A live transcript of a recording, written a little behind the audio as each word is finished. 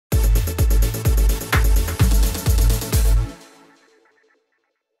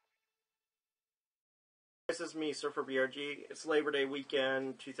this is me, Surferbrg. It's Labor Day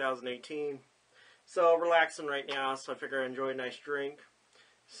weekend, 2018. So, relaxing right now, so I figure I'd enjoy a nice drink.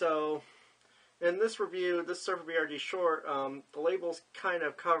 So, in this review, this Surferbrg short, the label's kind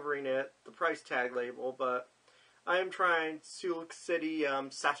of covering it, the price tag label, but I am trying Sioux City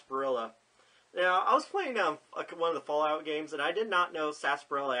Sarsaparilla. Now, I was playing one of the Fallout games, and I did not know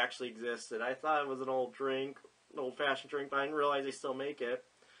sarsaparilla actually existed. I thought it was an old drink, an old-fashioned drink, but I didn't realize they still make it.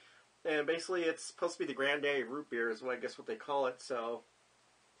 And basically, it's supposed to be the granddaddy of root beer, is what I guess what they call it. So,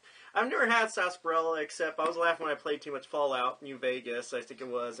 I've never had sarsaparilla, except I was laughing when I played too much Fallout, New Vegas, I think it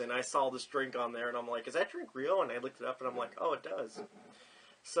was, and I saw this drink on there, and I'm like, is that drink real? And I looked it up, and I'm like, oh, it does.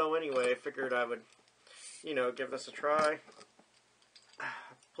 So anyway, I figured I would, give this a try.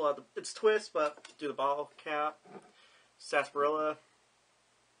 Pull out it's twist, but do the bottle cap. Sarsaparilla.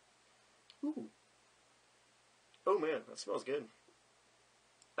 Ooh. Oh man, that smells good.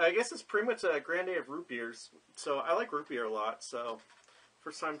 I guess it's pretty much a granddaddy of root beers. So I like root beer a lot. So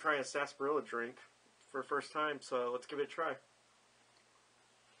first time trying a sarsaparilla drink for the first time. So let's give it a try.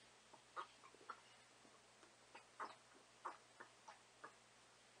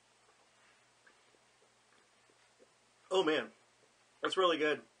 Oh man, that's really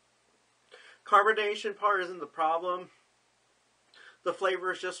good. Carbonation part isn't the problem. The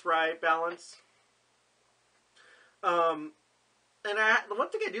flavor is just right, balanced. And the one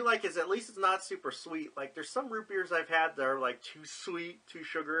thing I do like is at least it's not super sweet. Like, there's some root beers I've had that are, like, too sweet, too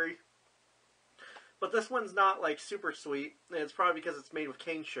sugary. But this one's not, like, super sweet. And it's probably because it's made with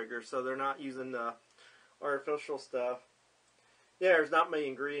cane sugar, so they're not using the artificial stuff. Yeah, there's not many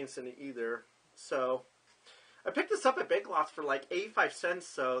ingredients in it either. So, I picked this up at Big Lots for, like, 85 cents,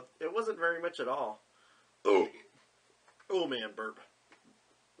 so it wasn't very much at all. Oh man, burp.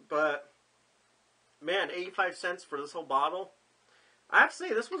 But, man, 85 cents for this whole bottle. I have to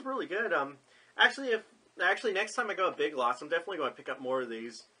say, this was really good. Actually, next time I go to Big Lots, I'm definitely going to pick up more of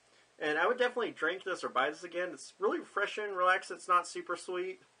these. And I would definitely drink this or buy this again. It's really refreshing, relaxed. It's not super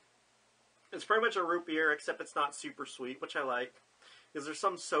sweet. It's pretty much a root beer, except it's not super sweet, which I like. Because there's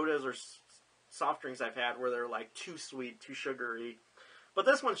some sodas or soft drinks I've had where they're like too sweet, too sugary. But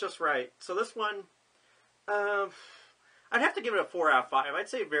this one's just right. So this one, I'd have to give it a 4 out of 5. I'd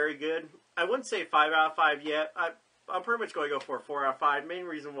say very good. I wouldn't say 5 out of 5 yet. I'm pretty much going to go for a 4 out of 5. Main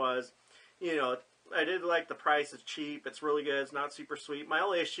reason was, I did like the price. It's cheap. It's really good. It's not super sweet. My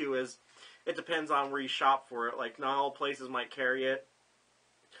only issue is it depends on where you shop for it. Like, not all places might carry it.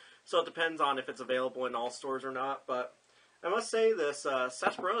 So it depends on if it's available in all stores or not. But I must say this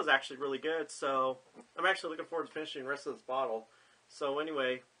sarsaparilla is actually really good. So I'm actually looking forward to finishing the rest of this bottle. So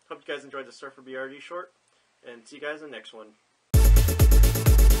anyway, hope you guys enjoyed the Surferbrg short. And see you guys in the next one.